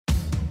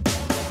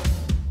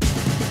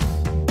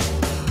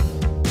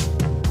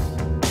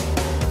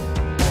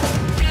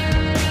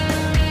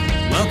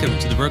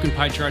the Broken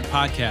Pie Chart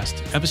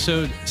Podcast,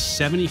 episode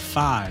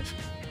 75.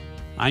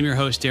 I'm your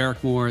host,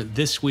 Derek Moore.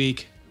 This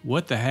week,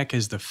 what the heck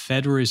has the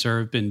Federal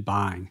Reserve been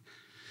buying?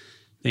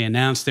 They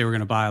announced they were going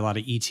to buy a lot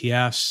of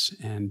ETFs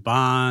and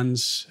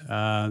bonds.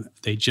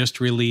 They just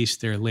released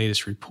their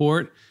latest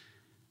report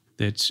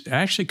that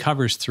actually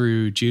covers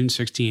through June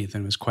 16th,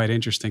 and it was quite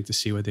interesting to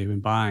see what they've been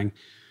buying.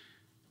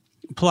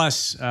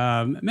 Plus,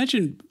 I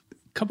mentioned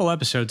a couple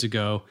episodes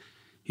ago,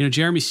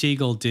 Jeremy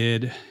Siegel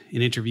did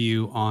an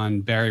interview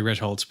on Barry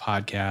Ritholtz's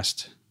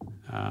podcast,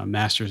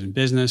 Masters in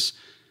Business.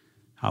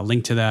 I'll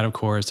link to that, of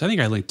course. I think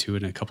I linked to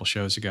it a couple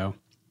shows ago,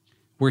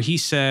 where he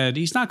said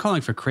he's not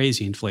calling for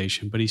crazy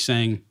inflation, but he's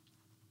saying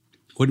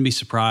wouldn't be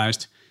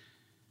surprised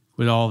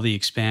with all the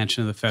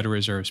expansion of the Federal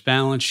Reserve's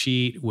balance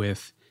sheet,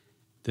 with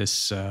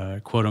this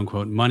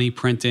quote-unquote money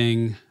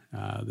printing,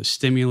 the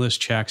stimulus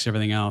checks,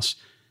 everything else,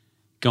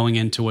 going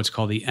into what's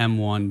called the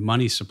M1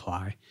 money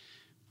supply.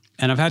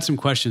 And I've had some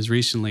questions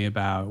recently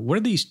about what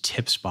are these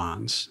TIPS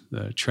bonds,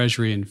 the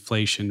Treasury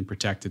Inflation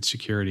Protected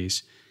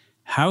Securities?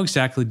 How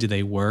exactly do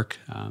they work?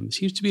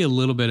 Seems to be a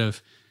little bit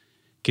of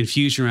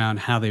confusion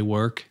around how they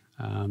work.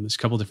 There's a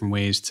couple different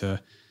ways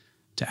to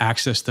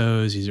access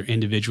those, either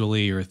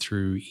individually or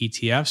through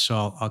ETFs,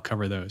 so I'll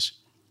cover those.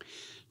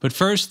 But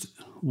first,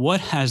 what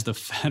has the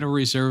Federal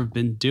Reserve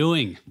been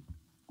doing?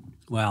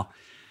 Well,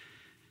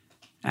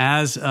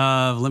 as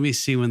of, let me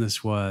see when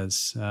this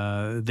was.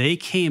 They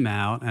came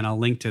out, and I'll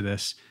link to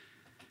this,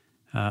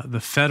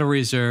 the Federal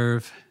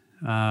Reserve,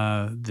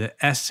 the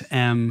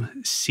SMCCF,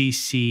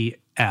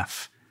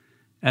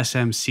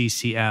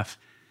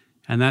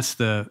 and that's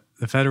the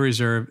Federal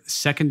Reserve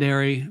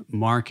Secondary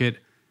Market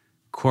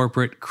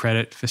Corporate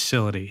Credit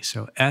Facility,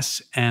 so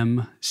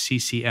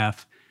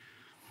SMCCF.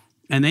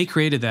 And they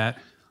created that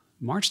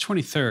March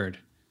 23rd.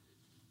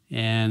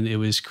 And it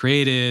was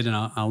created, and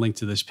I'll link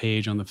to this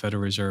page on the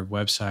Federal Reserve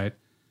website,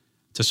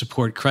 to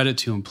support credit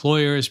to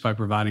employers by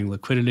providing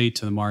liquidity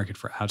to the market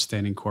for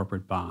outstanding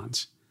corporate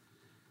bonds.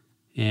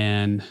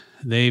 And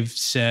they've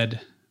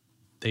said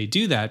they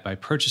do that by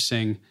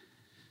purchasing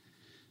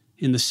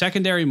in the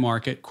secondary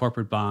market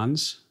corporate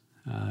bonds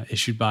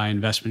issued by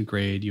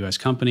investment-grade U.S.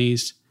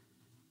 companies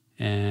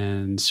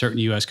and certain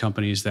U.S.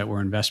 companies that were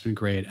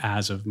investment-grade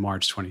as of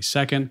March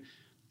 22nd,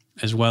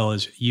 as well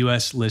as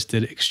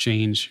U.S.-listed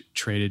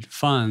exchange-traded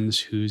funds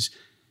whose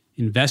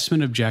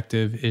investment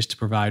objective is to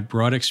provide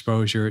broad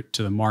exposure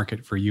to the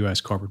market for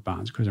U.S. corporate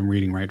bonds, because I'm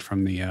reading right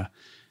from the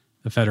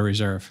Federal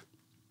Reserve.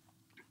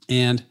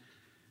 And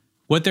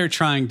what they're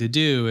trying to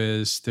do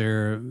is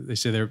they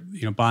say they're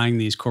buying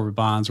these corporate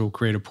bonds will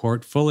create a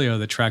portfolio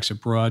that tracks a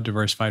broad,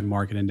 diversified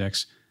market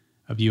index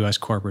of U.S.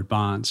 corporate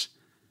bonds.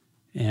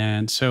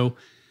 And so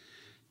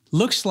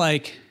looks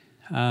like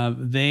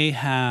they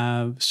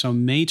have, so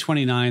May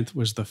 29th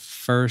was the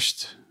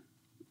first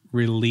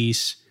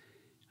release.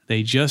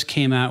 They just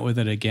came out with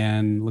it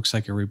again, looks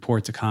like a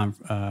report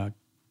to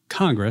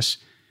Congress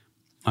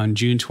on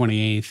June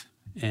 28th.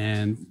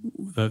 And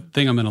the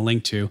thing I'm going to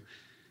link to,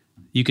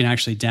 you can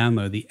actually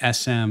download the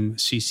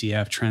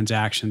SMCCF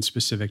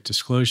Transaction-Specific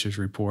Disclosures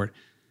Report.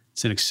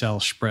 It's an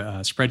Excel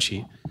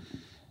spreadsheet.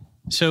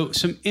 So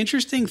some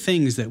interesting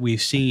things that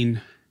we've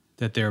seen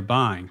that they're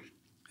buying.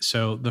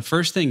 So the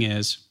first thing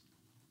is,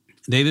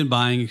 they've been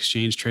buying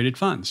exchange-traded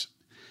funds.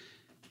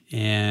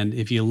 And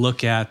if you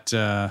look at,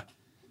 I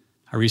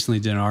recently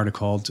did an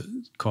article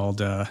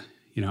called and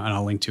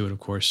I'll link to it, of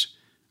course,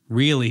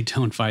 Really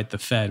Don't Fight the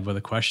Fed with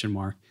a question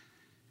mark.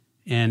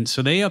 And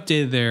so they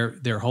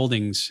updated their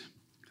holdings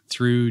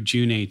through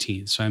June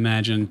 18th. So I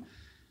imagine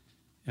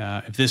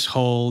if this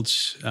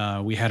holds,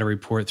 we had a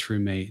report through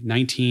May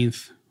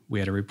 19th. We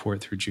had a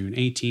report through June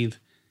 18th.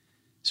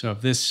 So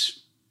if this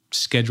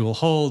schedule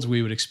holds,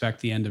 we would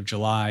expect the end of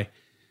July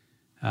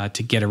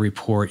to get a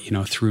report,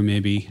 through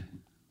maybe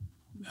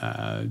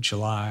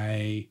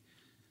July,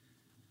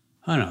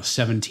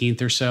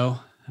 17th or so,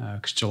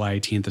 because July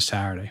 18th is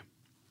Saturday.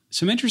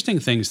 Some interesting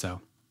things,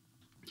 though.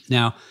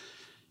 Now,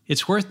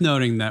 it's worth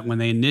noting that when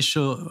they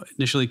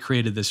initially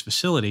created this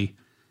facility,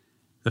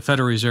 the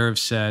Federal Reserve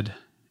said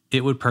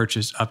it would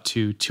purchase up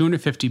to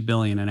 $250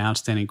 billion in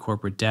outstanding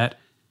corporate debt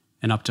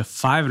and up to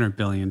 $500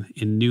 billion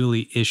in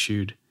newly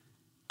issued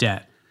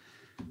debt.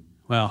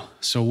 Well,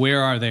 so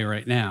where are they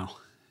right now?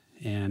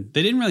 And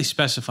they didn't really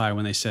specify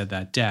when they said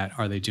that debt.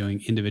 Are they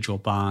doing individual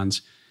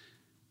bonds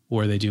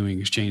or are they doing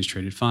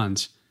exchange-traded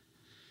funds?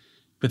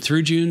 But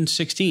through June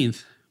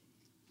 16th,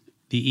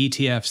 the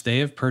ETFs, they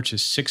have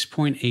purchased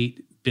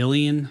 $6.8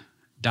 billion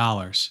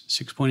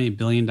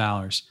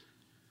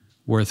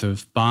worth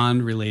of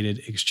bond-related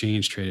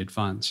exchange-traded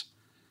funds.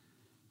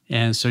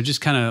 And so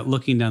just kind of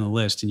looking down the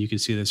list, and you can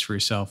see this for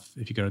yourself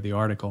if you go to the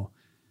article,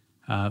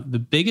 the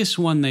biggest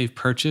one they've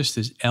purchased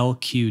is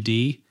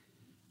LQD.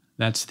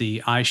 That's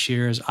the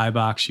iShares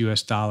iBoxx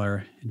US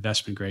Dollar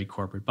Investment Grade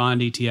Corporate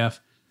Bond ETF.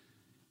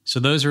 So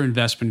those are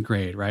investment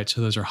grade, right?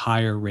 So those are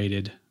higher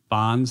rated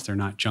bonds. They're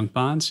not junk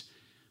bonds.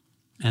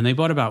 And they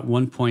bought about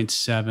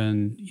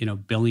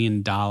 $1.7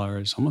 billion,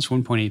 almost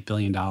 $1.8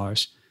 billion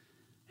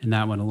in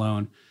that one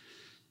alone.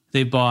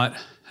 They bought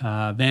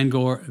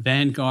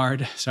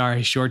Vanguard,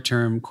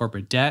 short-term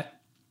corporate debt,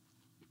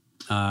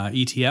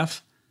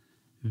 ETF,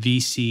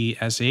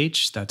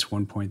 VCSH, that's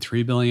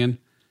 $1.3 billion.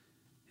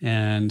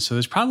 And so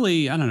there's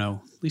probably, I don't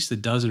know, at least a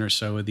dozen or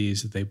so of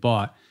these that they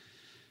bought.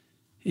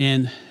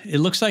 And it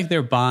looks like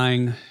they're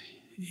buying,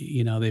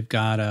 they've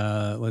got,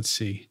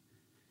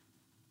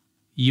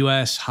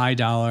 U.S.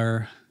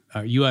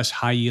 U.S.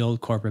 high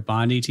yield corporate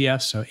bond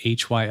ETF, so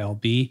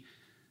HYLB.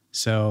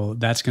 So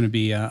that's going to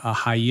be a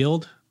high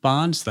yield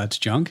bond, so that's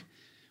junk.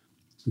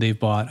 They've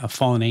bought a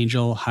Fallen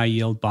Angel high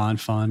yield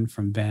bond fund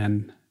from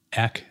Van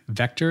Eck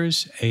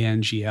Vectors,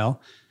 ANGL.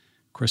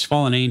 Of course,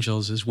 Fallen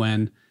Angels is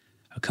when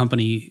a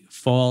company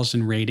falls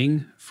in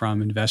rating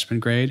from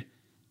investment grade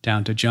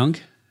down to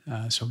junk.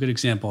 So a good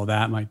example of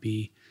that might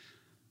be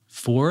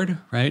Ford,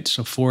 right?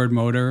 So Ford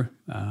Motor,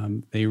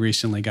 they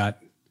recently got,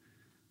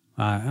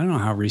 I don't know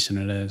how recent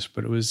it is,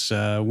 but it was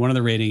one of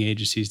the rating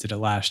agencies did it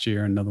last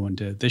year, another one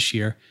did it this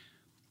year,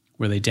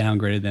 where they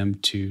downgraded them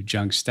to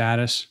junk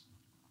status.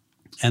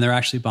 And they're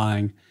actually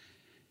buying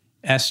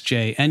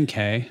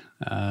SJNK,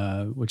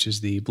 which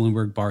is the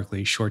Bloomberg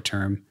Barclays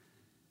short-term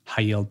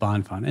high-yield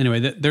bond fund.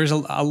 Anyway,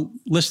 I'll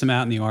list them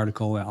out in the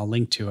article. I'll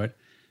link to it.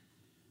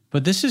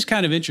 But this is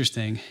kind of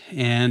interesting.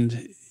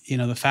 And,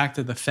 the fact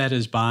that the Fed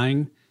is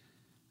buying,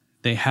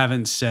 they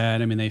haven't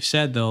said, they've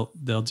said they'll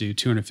do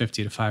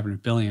 250 to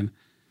 500 billion.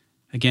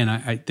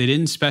 Again, they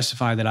didn't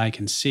specify that I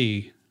can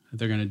see that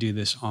they're going to do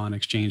this on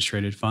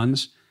exchange-traded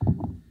funds.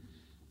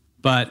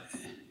 But,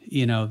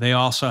 they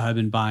also have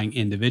been buying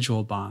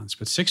individual bonds.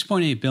 But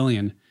 6.8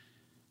 billion,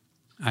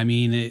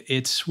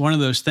 it's one of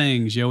those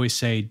things you always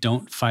say,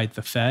 don't fight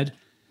the Fed.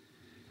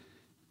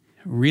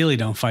 Really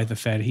don't fight the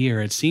Fed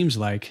here, it seems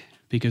like,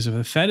 because if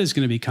the Fed is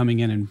going to be coming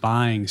in and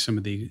buying some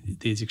of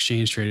these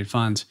exchange-traded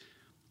funds,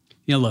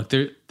 look,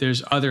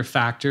 there's other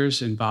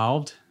factors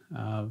involved.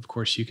 Of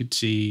course, you could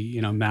see,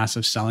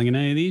 massive selling in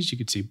any of these. You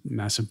could see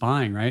massive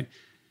buying, right?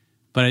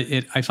 But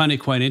I find it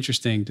quite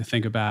interesting to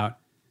think about,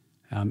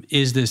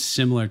 is this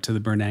similar to the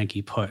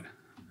Bernanke put?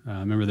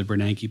 Remember, the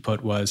Bernanke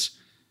put was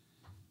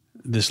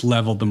this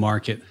leveled the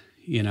market.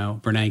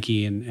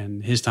 Bernanke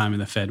and his time in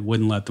the Fed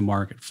wouldn't let the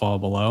market fall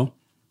below.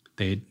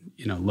 They'd,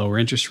 lower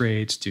interest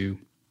rates, do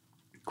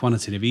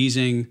quantitative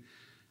easing,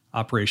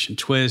 Operation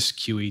Twist,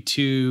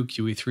 QE2,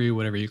 QE3,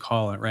 whatever you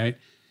call it, right?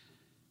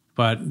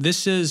 But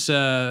this is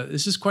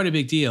quite a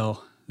big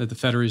deal that the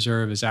Federal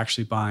Reserve is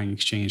actually buying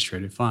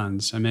exchange-traded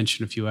funds. I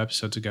mentioned a few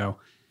episodes ago,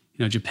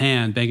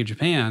 Japan, Bank of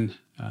Japan,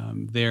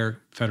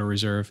 their Federal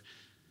Reserve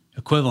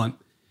equivalent,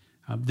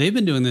 they've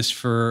been doing this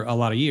for a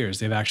lot of years.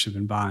 They've actually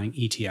been buying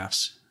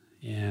ETFs,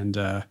 and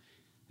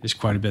there's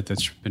quite a bit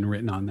that's been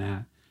written on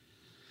that.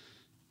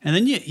 And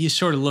then you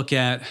sort of look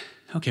at,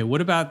 okay,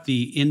 what about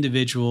the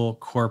individual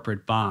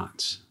corporate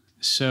bonds?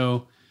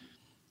 So,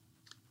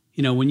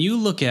 when you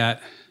look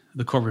at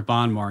the corporate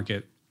bond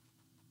market,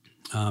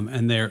 so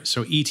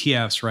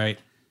ETFs, right?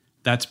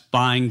 That's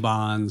buying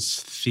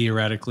bonds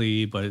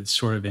theoretically, but it's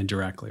sort of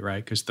indirectly,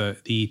 right? Because the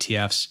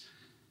ETFs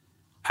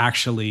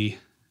actually,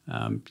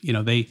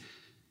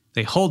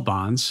 they hold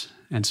bonds,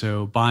 and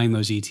so buying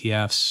those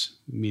ETFs,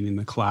 meaning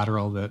the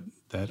collateral that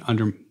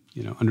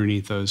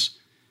underneath those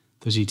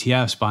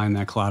ETFs, buying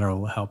that collateral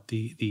will help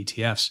the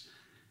ETFs.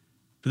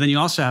 But then you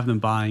also have them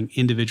buying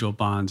individual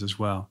bonds as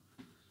well.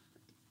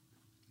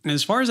 And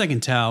as far as I can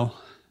tell,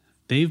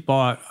 they've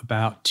bought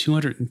about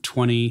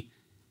 $220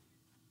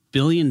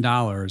 billion,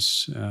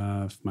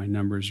 if my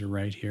numbers are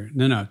right here.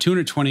 No,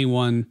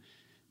 221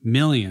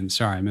 million.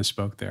 Sorry, I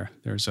misspoke there.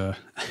 There's I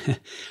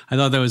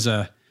thought there was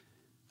a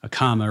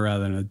comma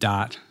rather than a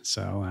dot.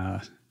 So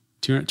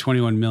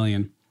 221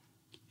 million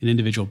in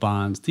individual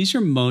bonds. These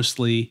are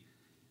mostly,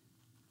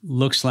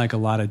 looks like a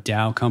lot of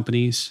Dow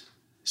companies.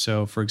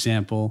 So for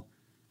example,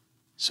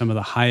 some of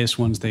the highest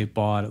ones they've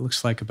bought, it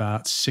looks like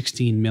about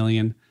 16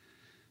 million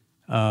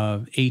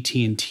of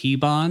AT&T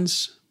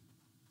bonds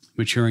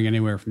maturing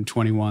anywhere from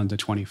 21 to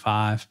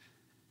 25.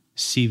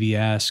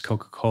 CVS,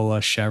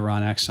 Coca-Cola,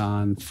 Chevron,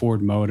 Exxon,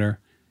 Ford Motor.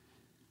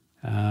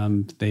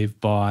 They've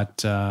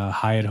bought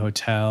Hyatt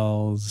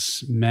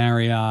Hotels,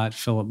 Marriott,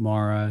 Philip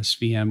Morris,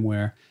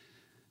 VMware.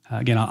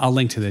 Again, I'll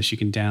link to this. You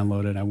can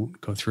download it. I won't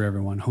go through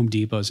everyone. Home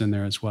Depot's in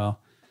there as well.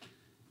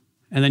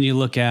 And then you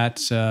look at,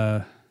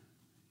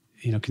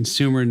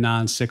 consumer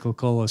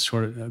non-cyclical is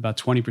sort of about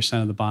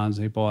 20% of the bonds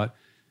they bought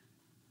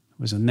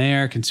was in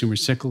there. Consumer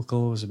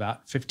cyclical was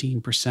about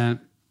 15%.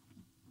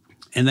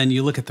 And then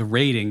you look at the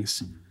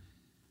ratings.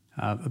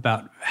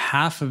 About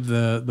half of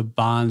the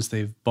bonds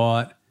they've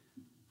bought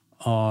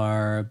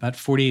are about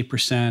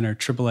 48% are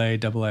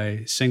AAA,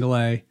 AA, single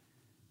A.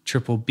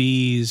 Triple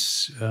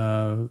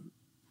Bs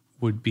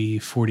would be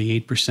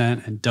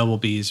 48%, and double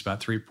B is about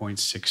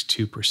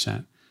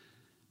 3.62%.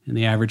 And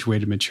the average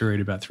weighted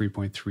maturity about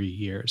 3.3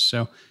 years.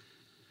 So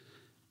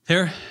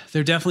they're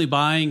definitely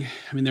buying.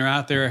 They're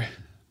out there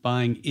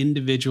buying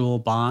individual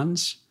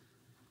bonds,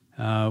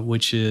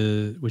 which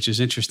is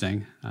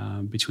interesting.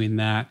 Between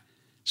that,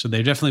 so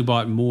they definitely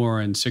bought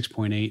more than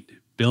 6.8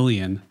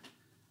 billion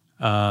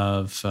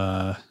of.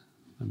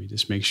 Let me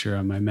just make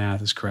sure my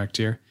math is correct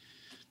here.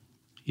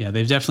 Yeah,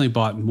 they've definitely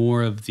bought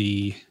more of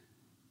the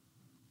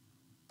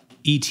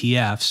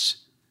ETFs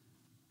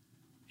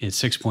at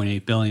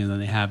 $6.8 billion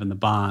than they have in the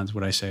bonds.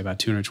 What I say, about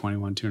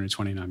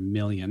 229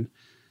 million.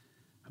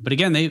 But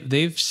again,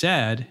 they've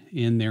said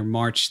in their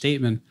March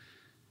statement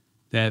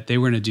that they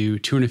were going to do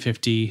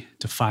 $250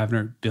 to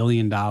 $500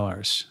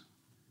 billion.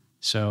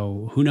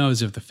 So who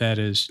knows if the Fed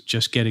is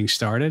just getting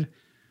started,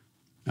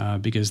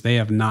 because they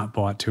have not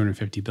bought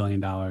 $250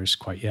 billion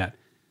quite yet.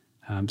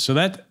 So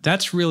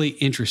that's really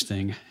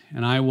interesting,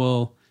 and I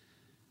will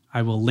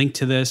link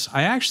to this.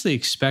 I actually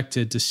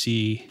expected to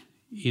see,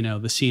 the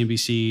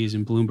CNBCs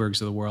and Bloombergs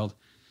of the world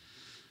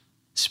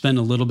spend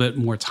a little bit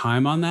more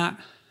time on that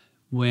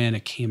when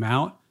it came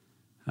out,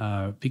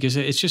 because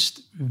it's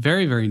just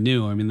very, very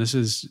new. I mean, this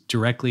is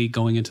directly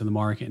going into the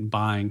market and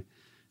buying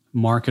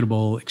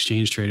marketable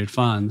exchange traded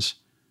funds,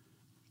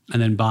 and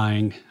then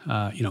buying,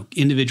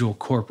 individual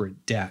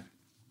corporate debt.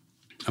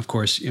 Of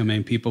course,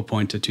 many people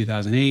point to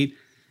 2008,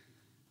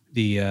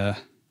 the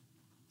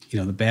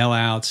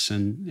bailouts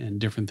and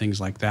different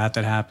things like that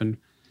happened.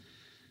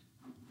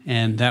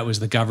 And that was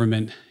the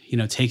government,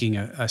 taking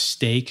a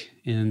stake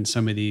in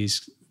some of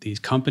these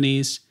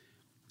companies,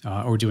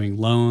 or doing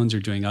loans or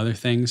doing other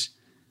things.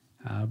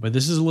 But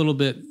this is a little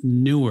bit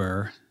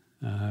newer,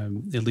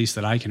 at least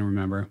that I can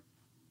remember,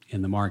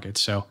 in the market.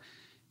 So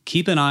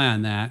keep an eye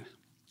on that.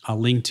 I'll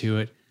link to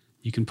it.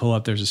 You can pull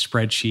up, there's a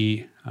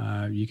spreadsheet.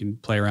 You can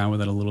play around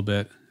with it a little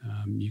bit.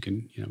 You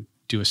can,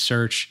 do a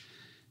search.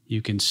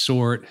 You can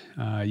sort.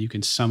 You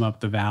can sum up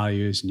the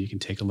values, and you can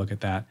take a look at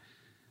that.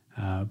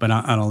 But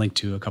I'll link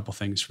to a couple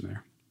things from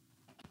there.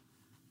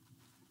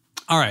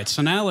 All right,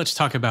 so now let's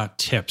talk about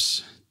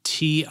TIPS,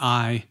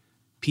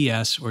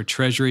 TIPS, or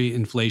Treasury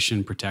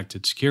Inflation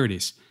Protected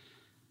Securities.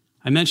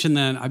 I mentioned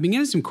that I've been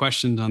getting some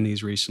questions on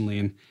these recently,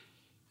 and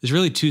there's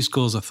really two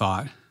schools of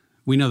thought.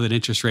 We know that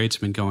interest rates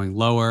have been going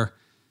lower.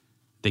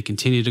 They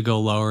continue to go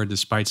lower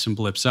despite some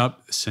blips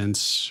up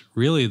since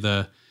really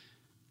the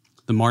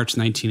March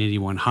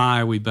 1981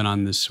 high. We've been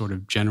on this sort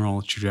of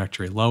general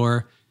trajectory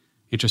lower.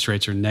 Interest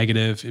rates are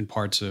negative in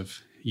parts of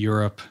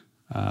Europe,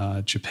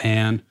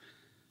 Japan,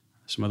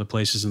 some other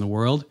places in the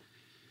world.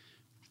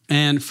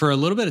 And for a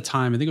little bit of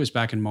time, I think it was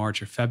back in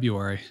March or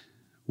February,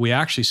 we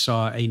actually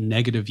saw a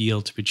negative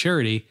yield to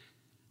maturity.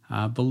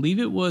 I believe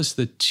it was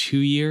the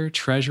 2-year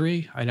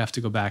Treasury. I'd have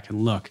to go back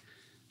and look.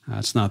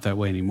 It's not that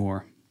way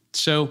anymore.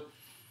 So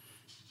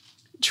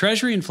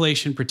Treasury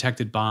inflation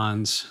protected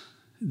bonds,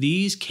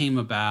 these came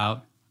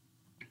about.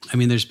 I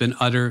mean, there's been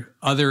other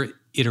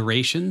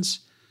iterations,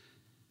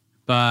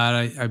 but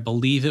I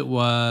believe it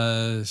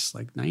was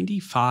like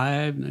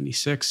 95,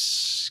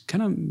 96,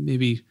 kind of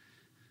maybe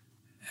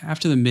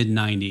after the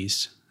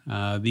mid-90s,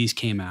 these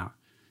came out.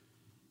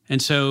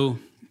 And so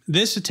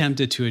this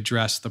attempted to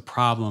address the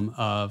problem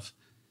of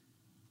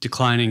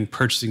declining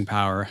purchasing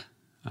power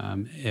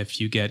if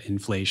you get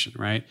inflation,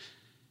 right?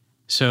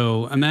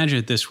 So imagine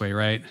it this way,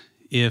 right?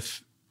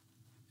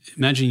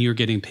 Imagine you're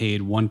getting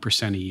paid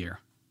 1% a year,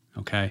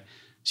 okay?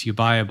 So you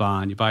buy a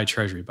bond, you buy a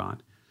Treasury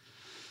bond,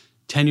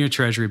 10-year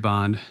Treasury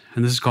bond,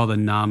 and this is called the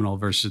nominal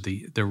versus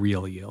the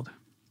real yield.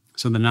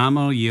 So the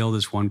nominal yield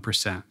is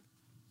 1%.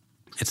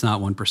 It's not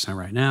 1%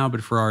 right now,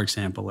 but for our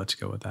example, let's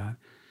go with that.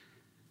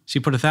 So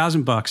you put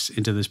 $1,000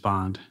 into this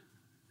bond,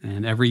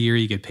 and every year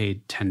you get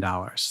paid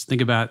 $10.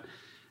 Think of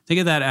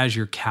that as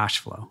your cash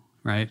flow,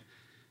 right?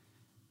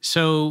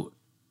 So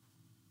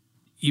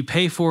you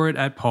pay for it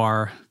at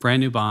par,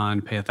 brand new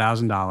bond, pay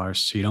 $1,000,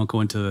 so you don't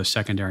go into the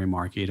secondary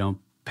market. You don't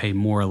pay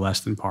more or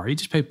less than par. You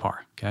just pay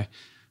par, okay?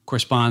 Of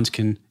course, bonds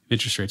if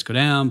interest rates go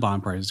down,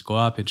 bond prices go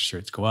up, interest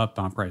rates go up,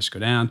 bond prices go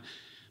down.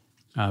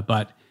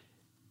 But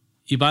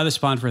you buy this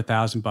bond for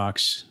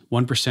 $1,000,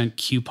 1%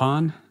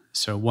 coupon,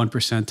 so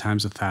 1%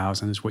 times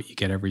 1,000 is what you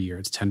get every year.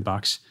 It's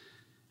 $10.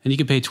 And you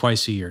can pay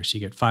twice a year, so you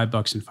get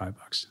 $5 and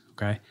 $5,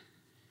 okay?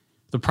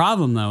 The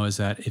problem, though, is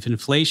that if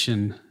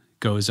inflation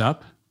goes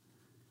up,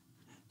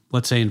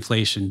 let's say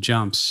inflation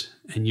jumps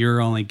and you're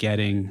only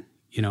getting,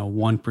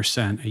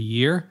 1% a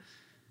year.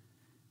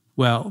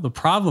 Well, the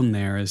problem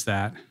there is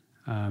that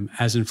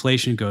as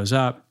inflation goes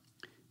up,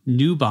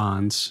 new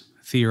bonds,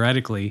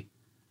 theoretically,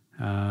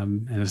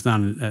 and it's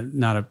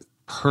not a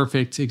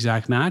perfect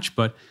exact match,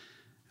 but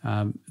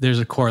there's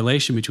a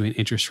correlation between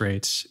interest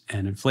rates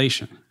and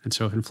inflation. And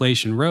so if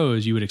inflation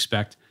rose, you would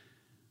expect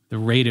the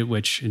rate at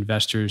which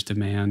investors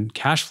demand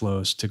cash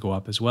flows to go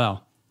up as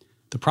well.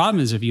 The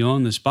problem is if you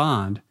own this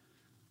bond,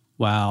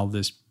 while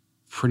there's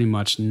pretty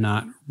much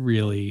not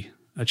really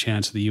a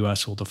chance the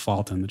U.S. will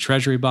default in the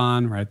Treasury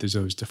bond, right? There's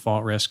always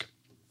default risk.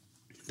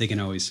 We can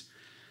always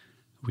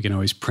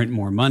print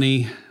more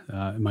money.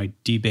 It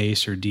might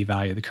debase or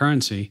devalue the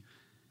currency,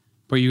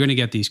 but you're going to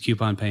get these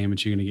coupon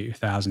payments. You're going to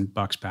get your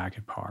 $1,000 back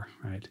at par,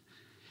 right?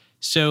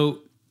 So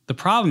the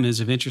problem is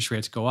if interest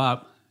rates go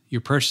up,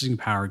 your purchasing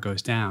power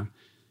goes down.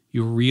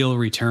 Your real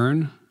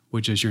return,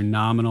 which is your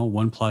nominal,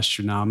 1 plus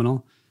your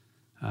nominal,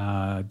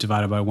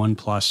 divided by 1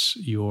 plus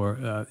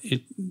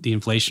the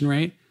inflation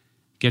rate,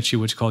 gets you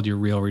what's called your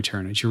real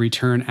return. It's your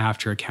return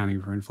after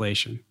accounting for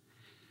inflation.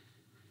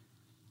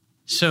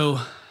 So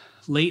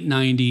late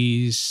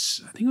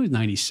 90s, I think it was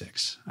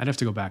 96. I'd have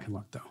to go back and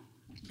look though.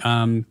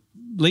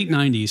 Late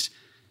 90s,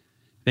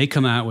 they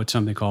come out with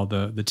something called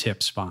the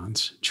TIPS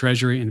bonds,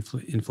 Treasury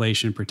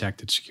Inflation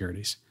Protected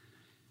Securities.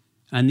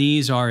 And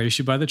these are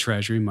issued by the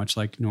Treasury, much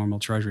like normal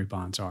Treasury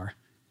bonds are.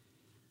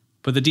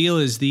 But the deal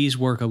is these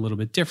work a little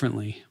bit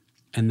differently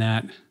in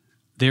that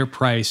their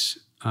price,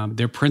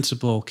 their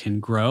principal can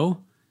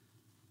grow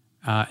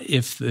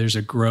if there's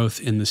a growth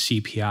in the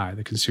CPI,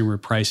 the Consumer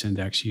Price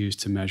Index used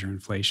to measure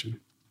inflation.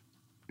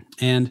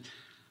 And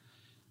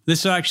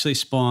this actually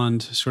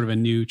spawned sort of a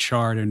new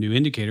chart, a new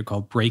indicator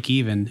called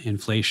break-even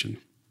inflation.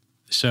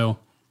 So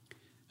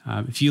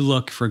if you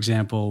look, for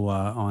example,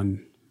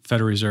 on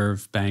Federal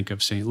Reserve Bank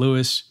of St.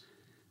 Louis,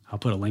 I'll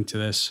put a link to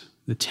this.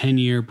 The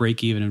 10-year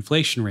break-even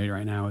inflation rate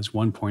right now is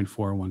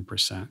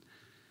 1.41%.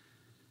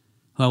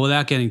 Well,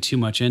 without getting too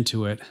much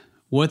into it,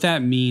 what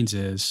that means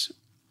is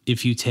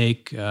if you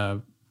take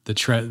let's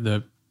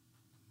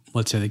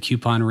say the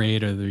coupon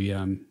rate or the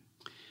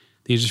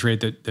interest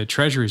rate that the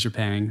treasuries are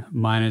paying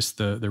minus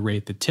the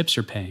rate that TIPS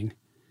are paying,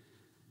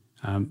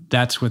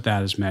 that's what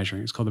that is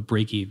measuring. It's called the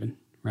break-even,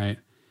 right?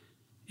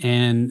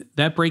 And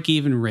that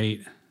break-even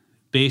rate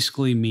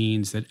basically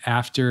means that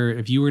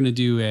if you were going to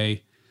do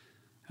a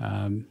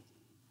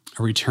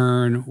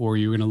return, or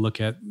you're going to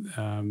look at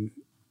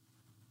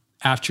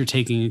after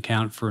taking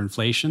account for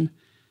inflation,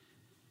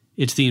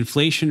 it's the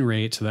inflation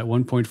rate, so that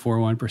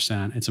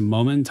 1.41%. It's a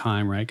moment in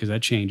time, right? Because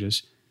that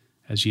changes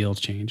as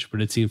yields change.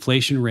 But it's the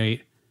inflation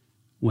rate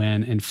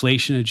when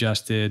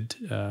inflation-adjusted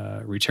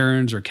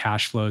returns or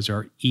cash flows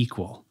are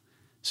equal.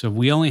 So if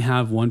we only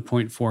have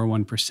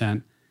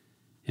 1.41%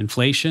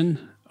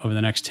 inflation over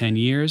the next 10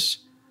 years,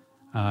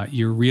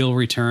 your real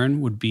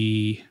return would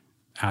be,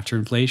 after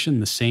inflation,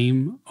 the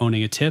same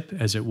owning a TIP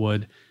as it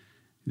would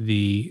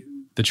the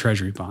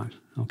Treasury bond,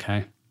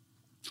 okay?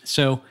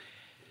 So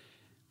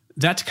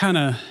that's kind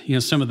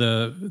of, some of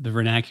the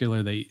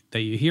vernacular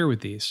that you hear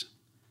with these.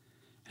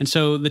 And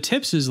so the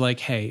TIPS is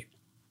like, hey,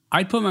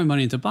 I'd put my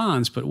money into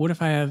bonds, but what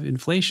if I have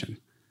inflation?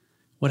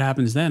 What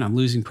happens then? I'm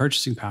losing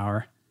purchasing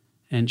power.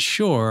 And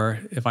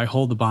sure, if I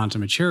hold the bond to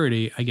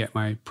maturity, I get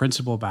my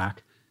principal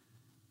back.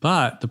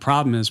 But the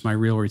problem is my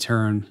real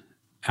return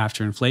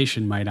after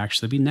inflation might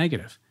actually be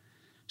negative.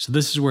 So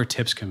this is where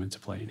TIPS come into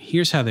play. And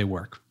here's how they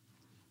work.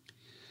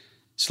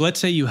 So let's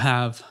say you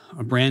have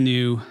a brand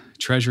new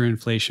Treasury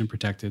inflation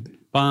protected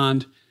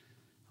bond.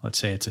 Let's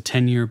say it's a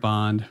 10-year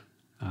bond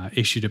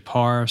issued at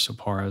par. So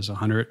par is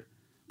 100,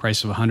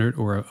 price of 100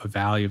 or a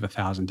value of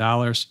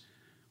 $1,000.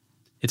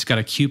 It's got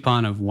a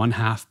coupon of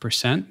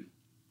 0.5%.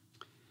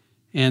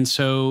 And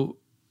so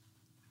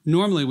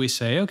normally we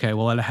say, okay,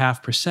 well, at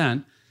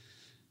 0.5%,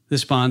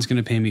 this bond's going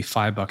to pay me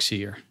 $5 a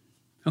year.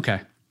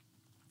 Okay.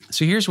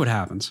 So here's what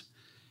happens.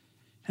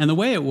 And the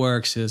way it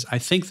works is I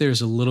think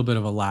there's a little bit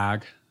of a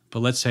lag,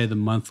 but let's say the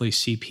monthly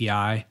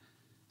CPI,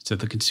 so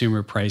the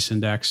Consumer Price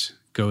Index,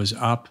 goes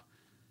up.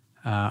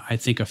 I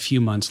think a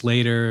few months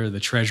later, the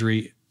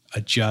Treasury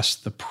adjusts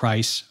the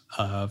price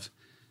of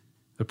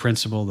the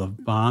principal of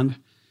the bond.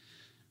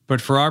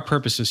 But for our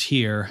purposes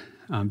here,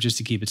 just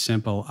to keep it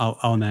simple,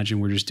 I'll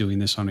imagine we're just doing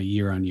this on a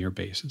year-on-year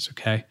basis,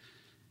 okay?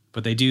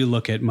 But they do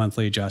look at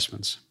monthly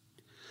adjustments.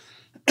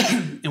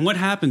 And what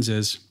happens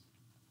is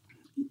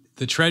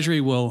the Treasury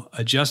will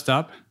adjust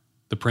up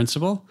the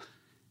principal,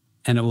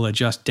 and it will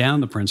adjust down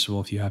the principal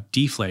if you have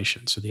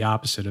deflation, so the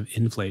opposite of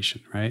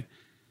inflation, right?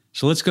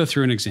 So let's go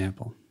through an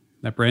example.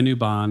 That brand new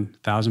bond,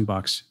 $1,000,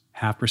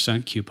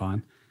 0.5%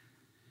 coupon.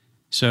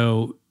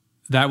 So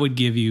that would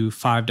give you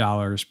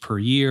 $5 per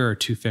year or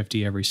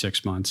 $250 every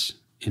 6 months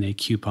in a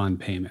coupon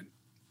payment.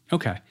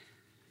 Okay.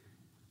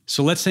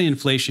 So let's say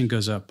inflation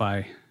goes up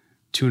by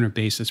 200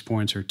 basis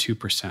points or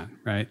 2%,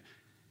 right?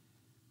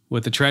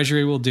 What the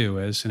Treasury will do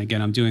is, and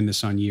again, I'm doing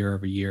this on year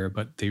over year,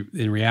 but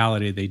in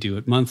reality, they do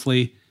it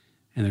monthly,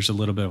 and there's a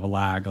little bit of a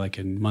lag. Like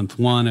in month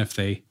one, if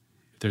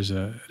there's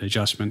an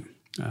adjustment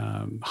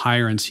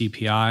higher in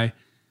CPI,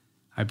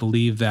 I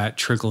believe that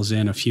trickles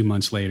in a few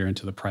months later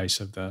into the price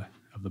of the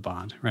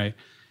bond, right?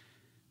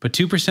 But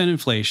 2%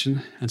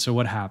 inflation, and so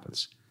what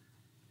happens?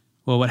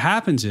 Well, what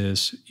happens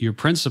is your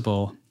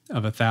principal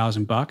of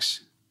 $1,000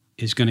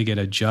 is going to get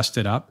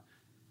adjusted up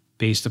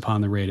based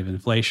upon the rate of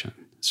inflation.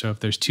 So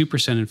if there's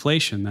 2%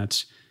 inflation,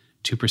 that's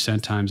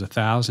 2% times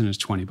 1,000 is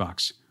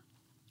 $20.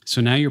 So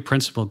now your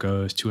principal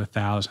goes to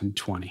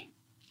 1,020.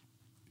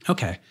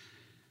 Okay,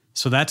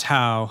 so that's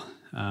how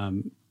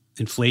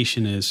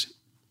inflation is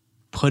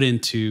put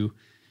into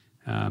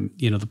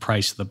the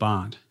price of the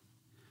bond.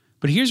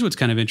 But here's what's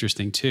kind of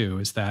interesting too,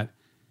 is that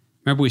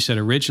remember we said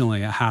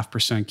originally a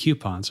 0.5%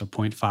 coupon, so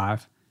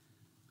 0.5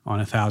 on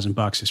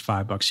 $1,000 is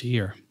 $5 a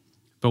year.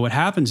 But what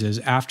happens is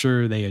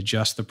after they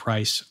adjust the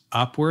price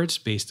upwards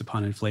based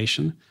upon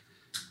inflation,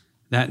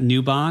 that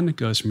new bond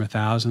goes from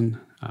 1,000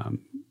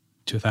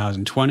 to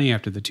 1,020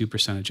 after the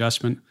 2%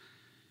 adjustment.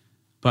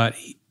 But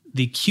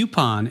the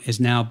coupon is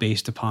now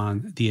based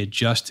upon the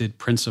adjusted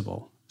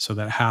principal. So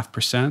that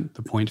 0.5%,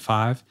 the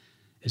 0.5,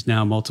 is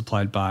now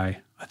multiplied by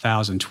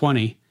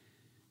 1,020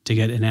 to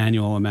get an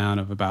annual amount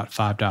of about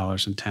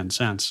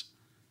 $5.10.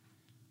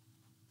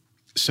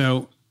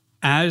 So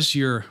as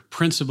your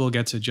principal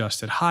gets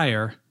adjusted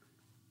higher,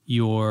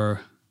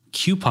 your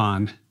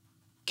coupon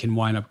can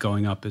wind up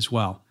going up as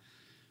well.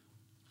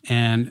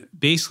 And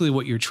basically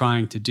what you're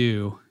trying to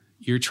do,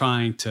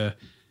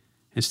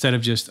 instead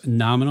of just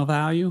nominal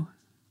value,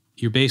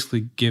 you're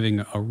basically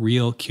giving a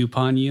real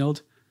coupon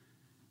yield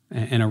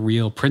and a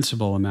real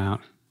principal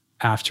amount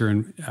after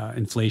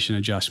inflation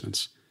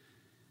adjustments.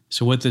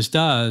 So what this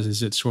does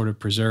is it sort of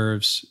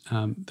preserves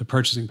the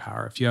purchasing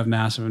power. If you have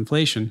massive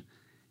inflation,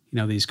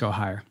 these go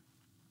higher.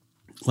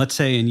 Let's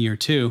say in year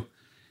 2,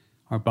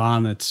 our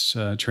bond that's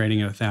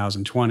trading at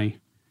 1,020,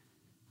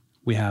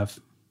 we have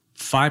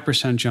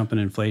 5% jump in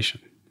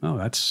inflation. Oh,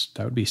 that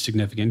would be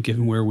significant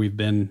given where we've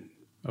been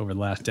over the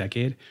last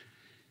decade.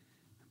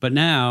 But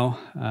now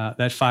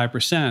that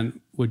 5%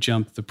 would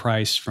jump the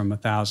price from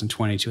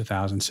 1,020 to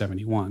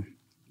 1,071.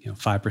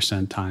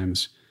 5%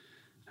 times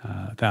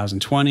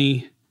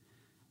 1,020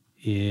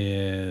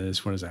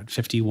 is, what is that,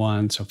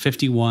 51. So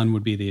 51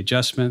 would be the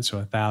adjustment, so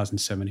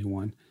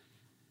 1,071.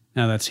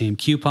 Now that same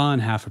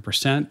coupon,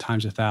 0.5%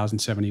 times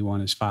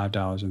 1,071 is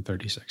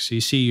 $5.36. So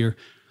you see your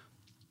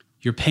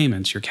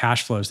payments, your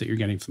cash flows that you're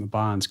getting from the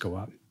bonds go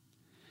up.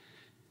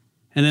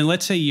 And then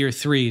let's say year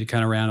 3, to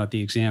kind of round out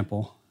the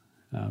example,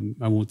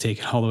 I won't take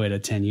it all the way to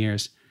 10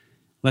 years.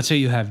 Let's say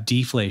you have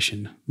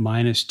deflation,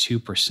 minus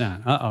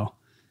 2%. Uh-oh.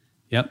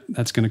 Yep,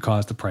 that's going to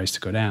cause the price to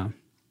go down.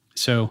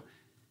 So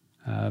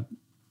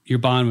your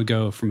bond would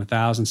go from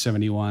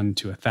 1,071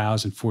 to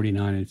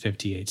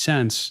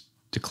 1,049.58,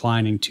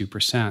 declining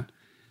 2%.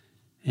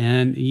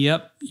 And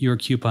yep, your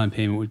coupon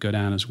payment would go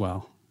down as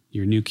well.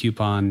 Your new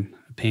coupon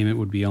payment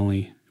would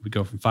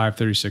go from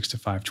 536 to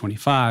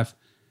 525,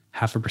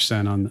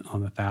 0.5% on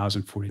the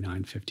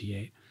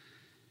 1,049.58.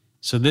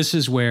 So this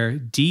is where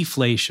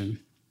deflation,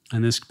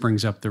 and this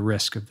brings up the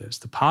risk of this.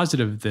 The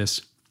positive of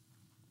this,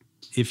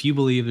 if you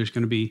believe there's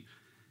going to be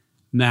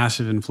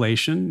massive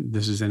inflation,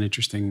 this is an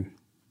interesting,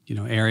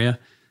 area.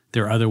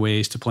 There are other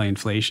ways to play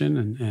inflation,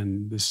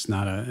 and this is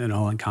not an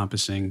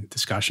all-encompassing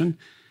discussion.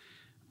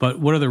 But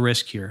what are the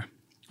risks here?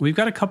 We've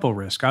got a couple of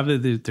risks.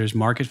 Obviously, there's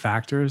market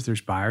factors,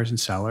 there's buyers and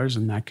sellers,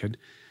 and that can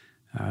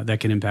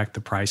impact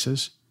the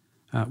prices.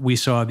 We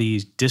saw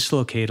these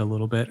dislocate a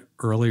little bit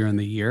earlier in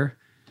the year,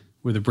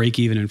 where the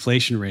break-even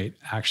inflation rate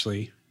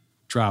actually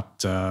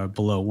dropped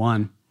below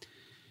 1.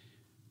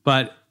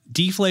 But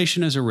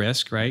deflation is a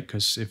risk, right?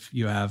 Because if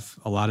you have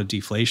a lot of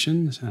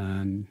deflation,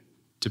 and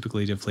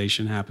typically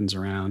deflation happens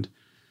around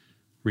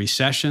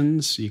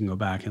recessions, you can go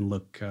back and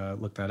look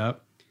that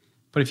up.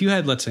 But if you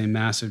had, let's say,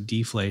 massive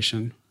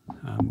deflation,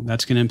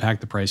 that's going to impact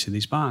the price of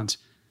these bonds.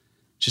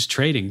 Just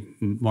trading,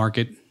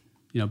 market,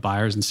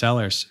 buyers and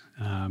sellers,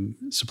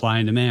 supply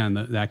and demand,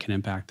 that can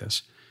impact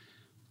this.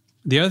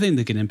 The other thing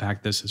that can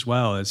impact this as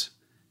well is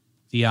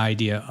the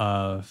idea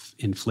of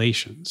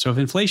inflation. So if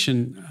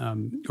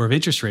inflation, or if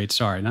interest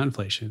rates,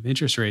 if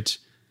interest rates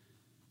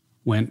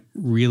went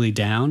really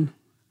down,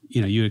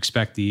 you'd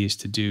expect these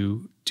to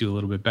do a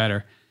little bit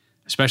better,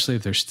 especially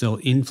if there's still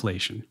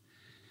inflation.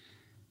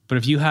 But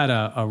if you had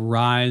a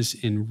rise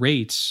in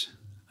rates,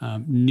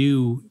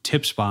 new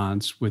TIPS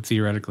bonds would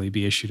theoretically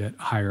be issued at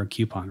higher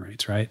coupon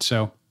rates, right?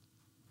 So a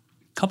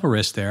couple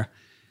risks there.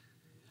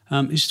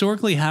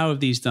 Historically, how have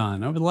these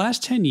done? Over the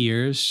last 10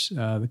 years,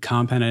 the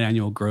compounded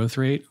annual growth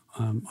rate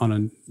on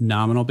a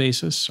nominal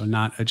basis, so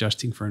not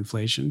adjusting for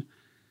inflation,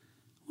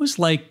 was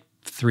like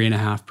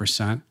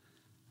 3.5%.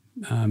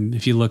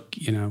 If you look,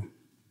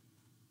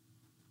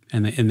 and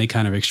they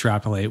kind of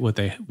extrapolate what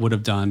they would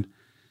have done,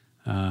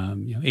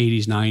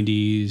 80s,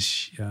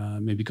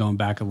 90s, maybe going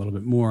back a little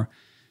bit more.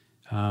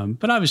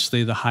 But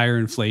obviously, the higher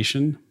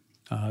inflation,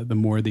 the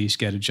more these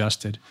get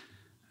adjusted.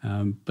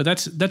 But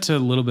that's a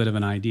little bit of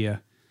an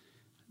idea.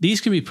 These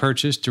can be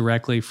purchased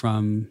directly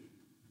from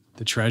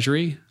the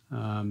Treasury.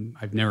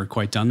 I've never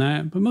quite done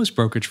that, but most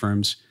brokerage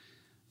firms,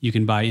 you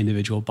can buy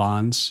individual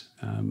bonds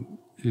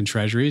in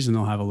Treasuries, and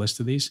they'll have a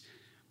list of these.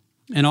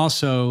 And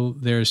also,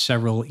 there's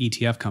several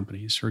ETF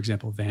companies. For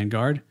example,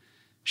 Vanguard,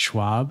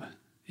 Schwab,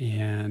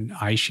 and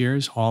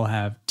iShares all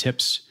have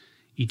TIPS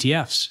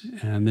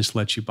ETFs, and this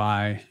lets you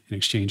buy an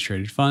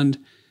exchange-traded fund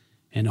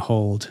and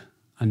hold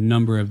a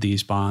number of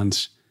these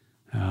bonds.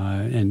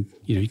 And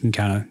you can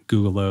kind of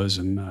Google those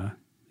and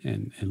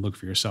look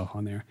for yourself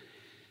on there.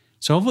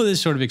 So hopefully this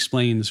sort of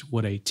explains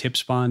what a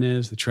TIPS bond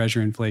is, the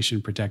Treasury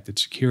Inflation Protected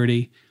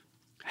Security,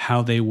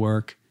 how they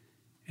work.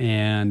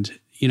 And,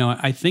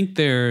 I think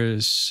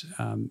there's,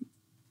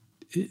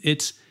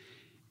 it's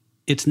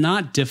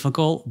not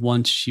difficult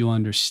once you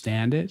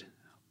understand it,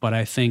 but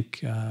I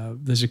think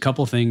there's a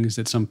couple things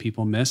that some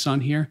people miss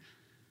on here.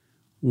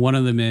 One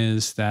of them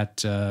is that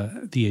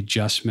the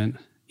adjustment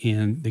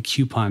in the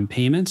coupon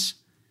payments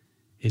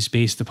is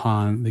based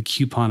upon the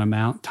coupon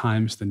amount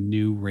times the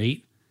new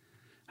rate.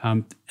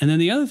 And then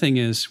the other thing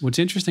is, what's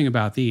interesting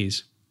about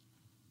these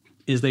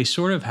is they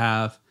sort of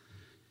have,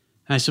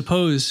 I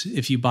suppose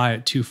if you buy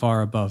it too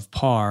far above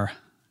par,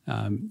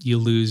 you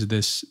lose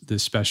this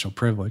special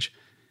privilege.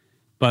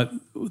 But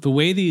the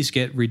way these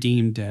get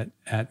redeemed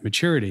at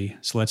maturity,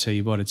 so let's say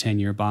you bought a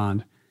 10-year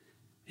bond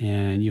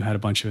and you had a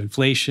bunch of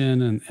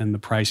inflation and the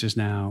price is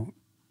now,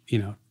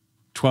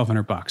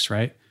 $1,200,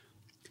 right?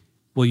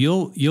 Well,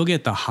 you'll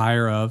get the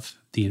higher of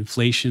the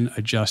inflation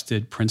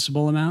adjusted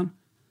principal amount.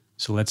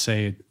 So let's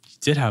say you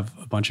did have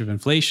a bunch of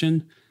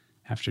inflation.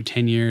 After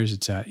 10 years,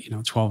 it's at,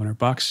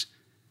 $1,200.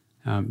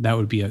 That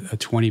would be a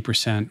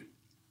 20%,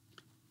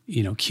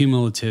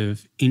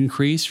 cumulative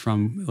increase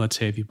from, let's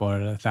say, if you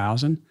bought it at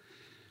 $1,000.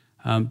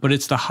 But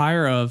it's the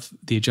higher of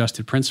the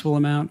adjusted principal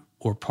amount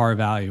or par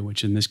value,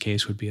 which in this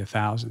case would be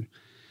 $1,000.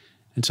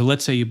 And so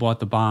let's say you bought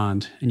the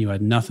bond and you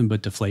had nothing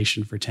but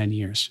deflation for 10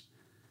 years.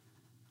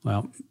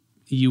 Well,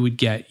 you would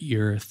get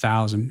your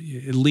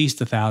 $1,000, at least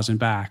 $1,000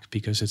 back,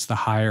 because it's the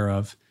higher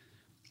of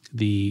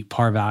the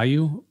par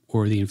value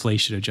or the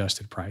inflation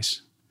adjusted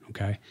price.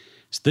 Okay.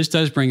 So this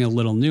does bring a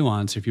little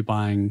nuance if you're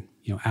buying,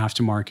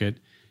 aftermarket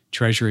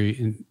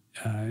treasury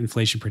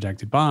inflation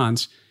protected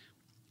bonds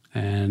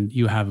and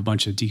you have a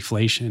bunch of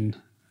deflation,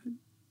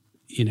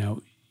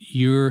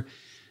 you're,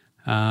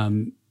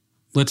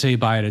 let's say you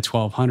buy it at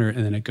 $1,200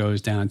 and then it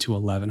goes down to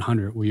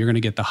 $1,100. Well, you're going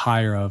to get the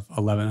higher of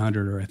 $1,100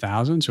 or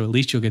 $1,000. So at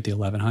least you'll get the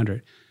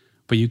 $1,100,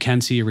 but you can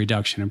see a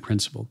reduction in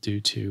principal due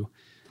to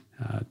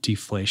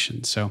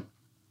deflation. So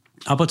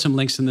I'll put some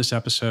links in this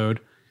episode.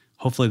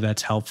 Hopefully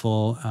that's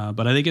helpful.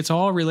 But I think it's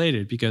all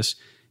related because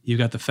you've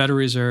got the Federal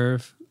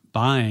Reserve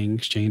buying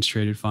exchange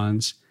traded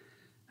funds.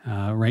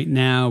 Right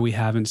now, we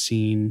haven't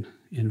seen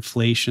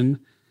inflation.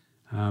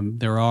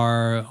 There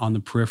are on the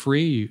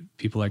periphery,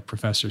 people like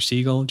Professor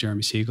Siegel,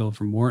 Jeremy Siegel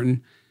from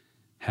Wharton,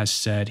 has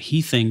said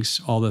he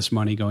thinks all this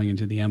money going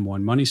into the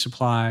M1 money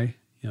supply,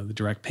 the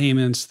direct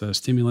payments, the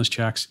stimulus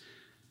checks,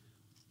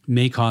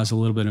 may cause a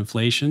little bit of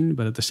inflation.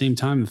 But at the same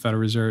time, the Federal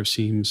Reserve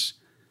seems,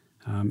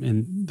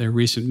 in their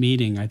recent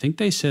meeting, I think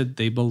they said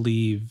they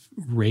believe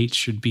rates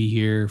should be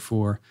here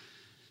for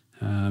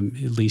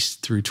at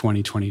least through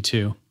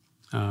 2022.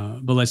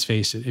 But let's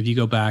face it, if you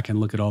go back and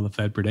look at all the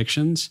Fed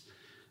predictions,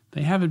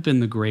 they haven't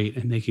been the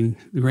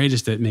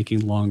greatest at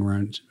making long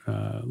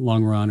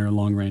run or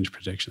long range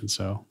predictions.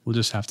 So we'll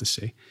just have to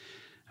see.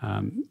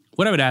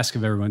 What I would ask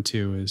of everyone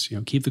too is,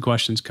 keep the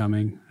questions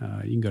coming.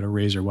 You can go to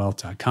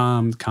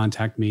razorwealth.com,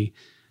 contact me,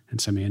 and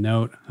send me a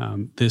note.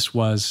 This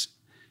was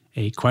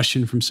a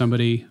question from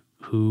somebody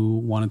who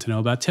wanted to know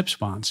about TIPS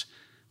bonds.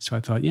 So I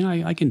thought,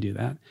 I can do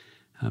that.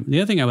 The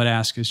other thing I would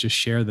ask is just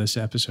share this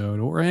episode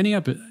or any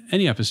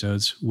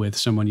episodes with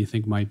someone you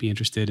think might be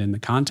interested in the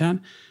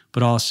content,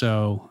 but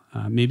also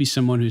maybe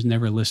someone who's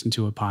never listened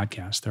to a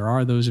podcast. There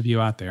are those of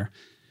you out there,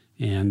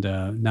 and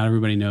not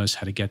everybody knows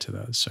how to get to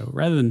those. So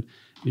rather than,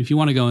 if you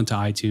want to go into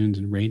iTunes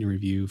and rate and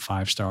review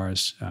 5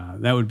 stars,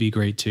 that would be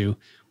great too.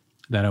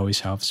 That always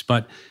helps.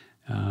 But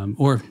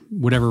or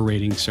whatever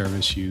rating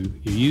service you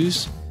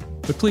use,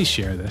 but please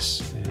share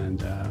this,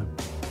 and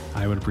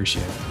I would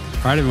appreciate it.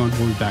 All right, everyone,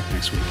 we'll be back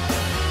next week.